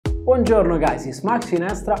Buongiorno guys, it's Max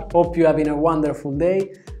Finestra, hope you're having a wonderful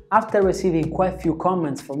day. After receiving quite a few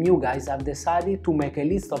comments from you guys, I've decided to make a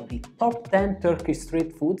list of the top 10 Turkish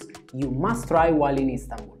street foods you must try while in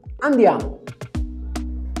Istanbul. Andiamo!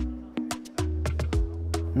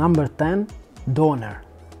 Number 10. Döner,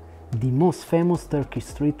 the most famous Turkish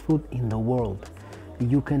street food in the world.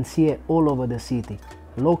 You can see it all over the city.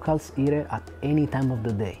 Locals eat it at any time of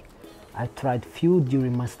the day. I tried few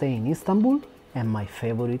during my stay in Istanbul and my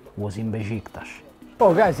favorite was in Beşiktaş.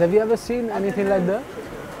 Oh guys, have you ever seen anything like that?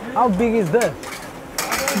 How big is that?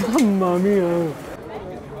 Mamma mia!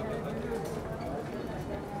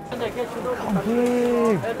 How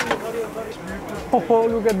big! Oh,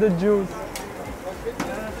 look at the juice!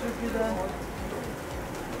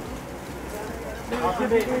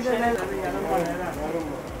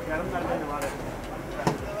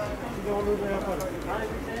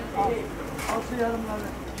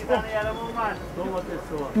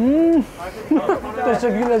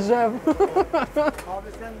 Teşekkürler şef.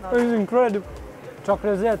 It's incredible. Çok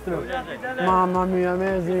lezzetli. Mamma mia,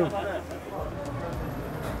 amazing.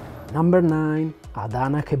 Number 9.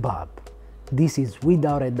 Adana kebab. This is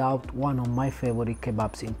without a doubt one of my favorite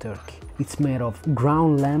kebabs in Turkey. It's made of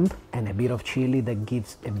ground lamb and a bit of chili that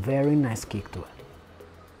gives a very nice kick to it.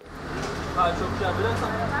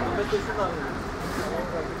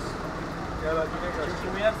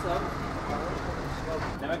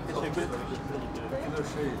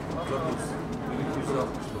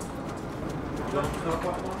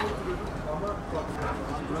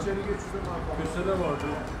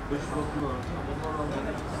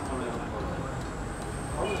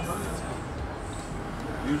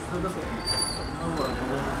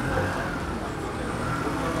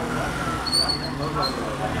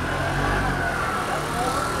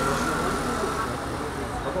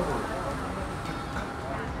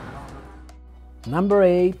 Number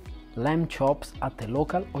 8. Lamb chops at the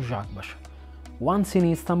local Ocakbaşı. Once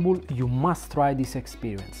in Istanbul, you must try this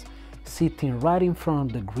experience. Sitting right in front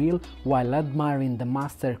of the grill while admiring the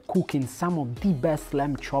master cooking some of the best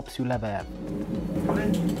lamb chops you'll ever have.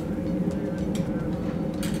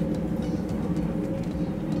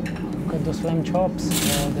 Look at those lamb chops,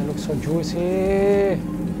 oh, they look so juicy.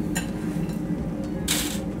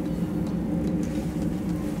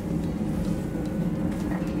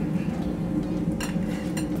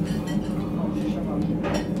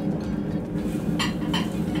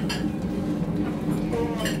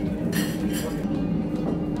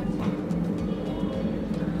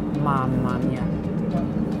 Mamma mia,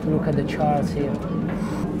 look at the charts here.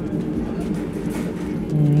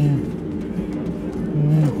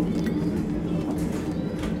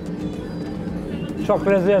 Çok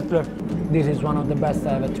lezzetli. This is one of the best I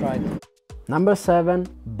ever tried. Number 7.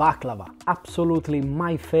 Baklava. Absolutely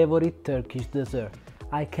my favorite Turkish dessert.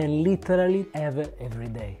 I can literally have it every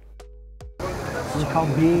day. Look how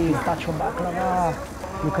big, pistachio baklava.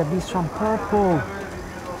 Look at this one, purple.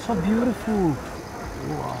 So beautiful.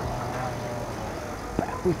 Wow.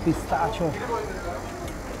 Packed with pistachio.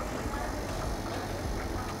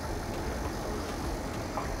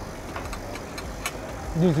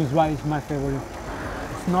 This is why it's my favorite.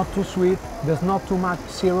 It's not too sweet, there's not too much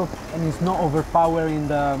syrup, and it's not overpowering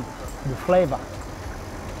the flavor.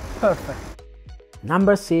 Perfect.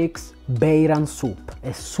 Number 6. Beyran soup.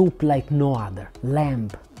 A soup like no other. Lamb,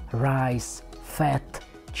 rice, fat,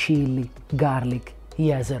 chili, garlic. He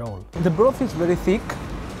has it all. The broth is very thick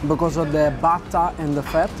because of the butter and the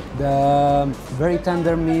fat. The very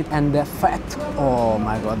tender meat and the fat. Oh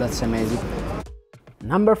my god, that's amazing.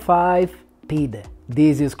 Number 5. Pide.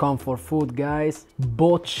 This is comfort food, guys.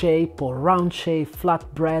 Boat shape or round shape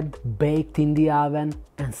flatbread baked in the oven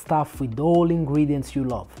and stuffed with all ingredients you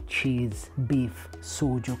love. Cheese, beef,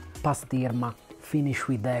 sujuk, pastirma, finished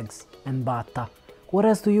with eggs and butter. What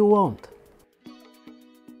else do you want?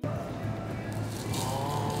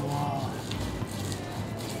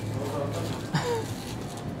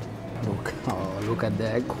 Look at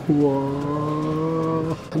the egg.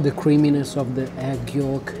 Whoa. The creaminess of the egg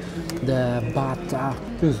yolk, the butter,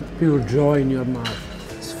 just pure joy in your mouth.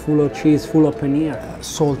 It's full of cheese, full of paneer.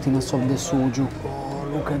 Saltiness of the sujuk. Oh,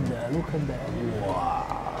 look at that, look at that.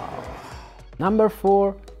 Wow. Number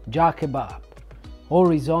 4. Ja kebab.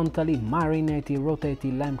 Horizontally marinated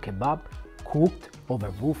rotated lamb kebab cooked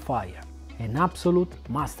over wood fire. An absolute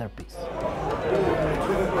masterpiece.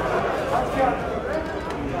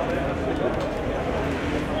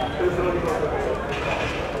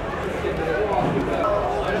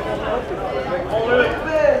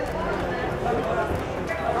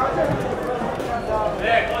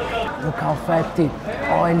 Look how fatty,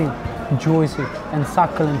 oily, juicy and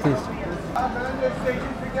succulent it is.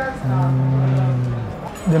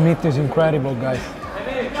 The meat is incredible, guys.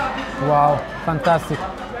 Wow, fantastic.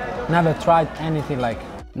 Never tried anything like it.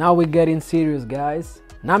 Now we're getting serious, guys.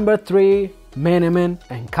 Number 3, menemen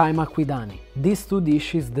and kaymak with honey. These two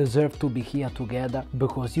dishes deserve to be here together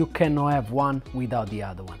because you cannot have one without the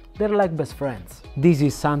other one. They're like best friends. This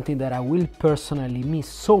is something that I will personally miss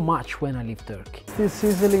so much when I leave Turkey. Still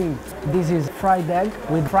sizzling. This is fried egg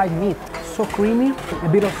with fried meat. So creamy, a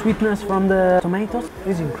bit of sweetness from the tomatoes.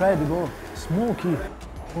 It's incredible. Smoky.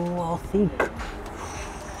 Oh, how thick.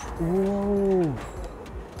 Whoa.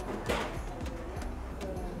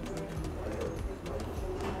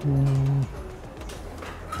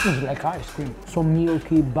 It's like ice cream. So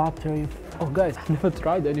milky, buttery. Oh guys, I never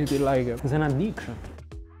tried anything like it. It's an addiction.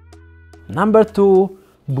 Number 2,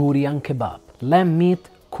 buri and kebab. Lamb meat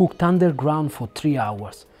cooked underground for 3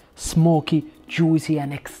 hours. Smoky, juicy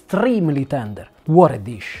and extremely tender. What a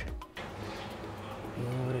dish.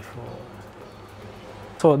 Beautiful.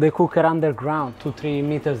 So they cook it underground 2-3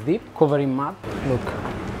 meters deep, covered in mud. Look.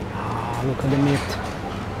 Ah, look at the meat.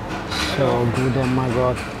 So good, oh my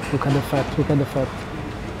god. Look at the fat, look at the fat.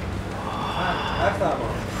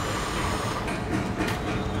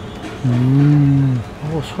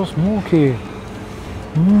 Oh, so smoky.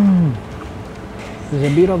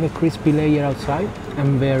 There's a bit of a crispy layer outside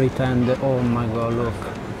and very tender. Oh my god, look.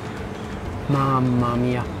 Mamma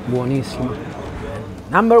mia, buonissimo.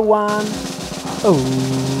 Number 1. Oh,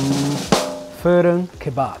 fırın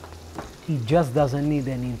kebab. It just doesn't need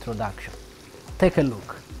an introduction. Take a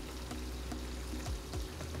look.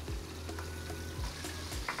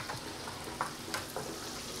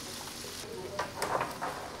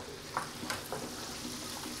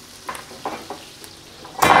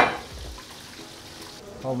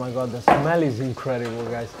 Oh my god, the smell is incredible,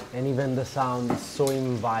 guys, and even the sound is so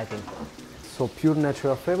inviting. So pure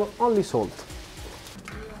natural flavor, only salt.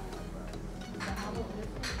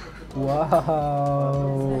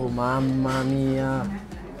 Wow, mamma mia.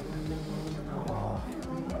 Oh,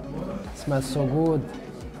 smells so good.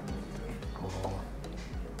 Oh.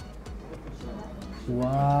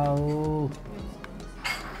 Wow.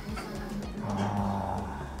 Oh,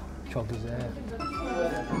 çok güzel.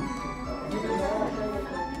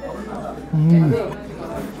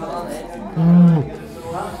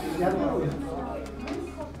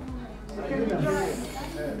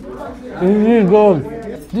 This is good.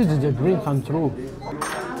 This is a dream come true.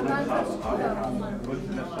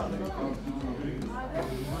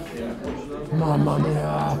 Mamma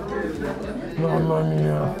mia. Mamma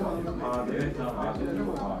mia.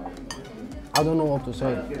 I don't know what to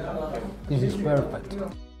say. This is perfect.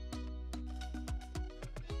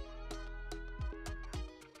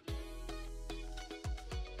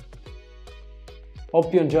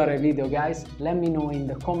 Hope you enjoyed the video, guys. Let me know in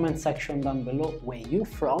the comment section down below where you're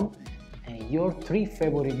from and your 3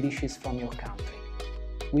 favorite dishes from your country.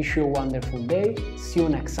 Wish you a wonderful day. See you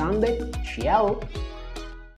next Sunday. Ciao!